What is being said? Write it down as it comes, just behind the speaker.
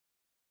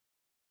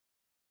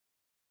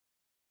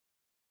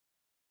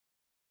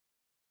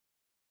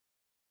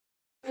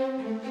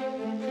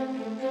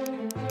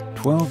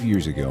12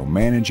 years ago,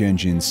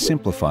 ManageEngine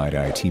simplified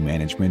IT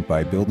management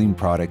by building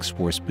products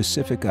for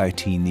specific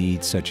IT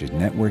needs such as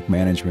network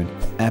management,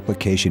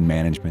 application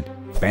management,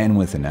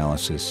 bandwidth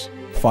analysis,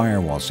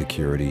 firewall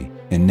security,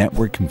 and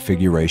network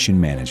configuration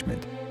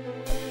management.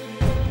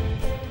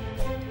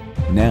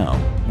 Now,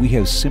 we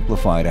have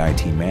simplified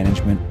IT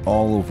management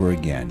all over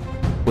again.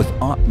 With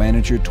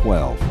OpManager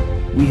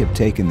 12, we have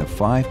taken the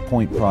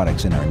 5-point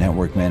products in our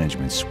network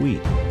management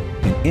suite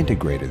and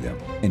integrated them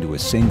into a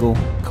single,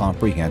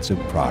 comprehensive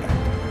product.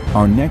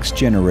 Our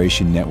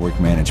next-generation network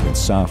management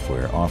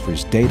software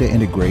offers data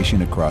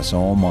integration across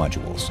all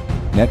modules,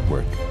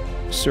 network,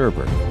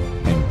 server,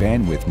 and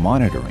bandwidth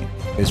monitoring,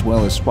 as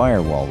well as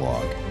firewall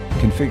log,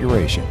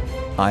 configuration,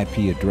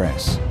 IP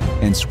address,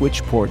 and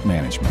switch port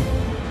management.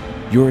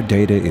 Your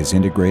data is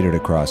integrated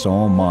across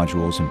all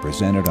modules and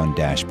presented on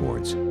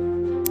dashboards,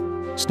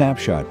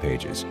 snapshot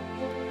pages,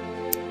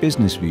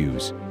 business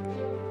views,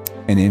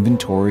 and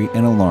inventory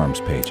and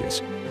alarms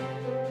pages.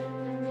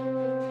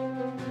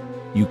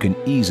 You can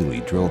easily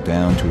drill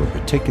down to a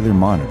particular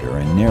monitor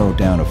and narrow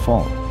down a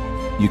fault.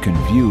 You can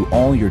view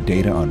all your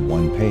data on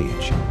one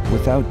page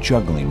without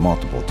juggling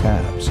multiple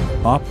tabs.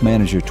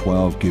 OpManager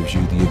 12 gives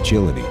you the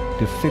agility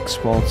to fix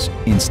faults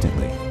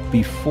instantly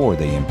before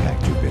they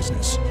impact your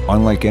business.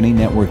 Unlike any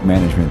network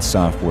management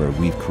software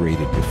we've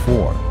created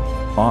before,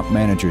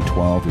 OpManager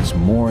 12 is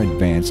more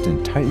advanced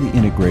and tightly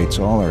integrates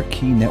all our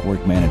key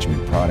network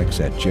management products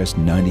at just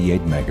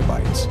 98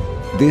 megabytes.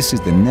 This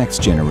is the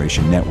next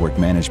generation network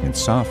management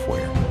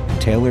software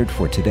tailored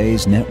for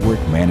today's network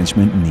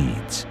management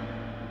needs.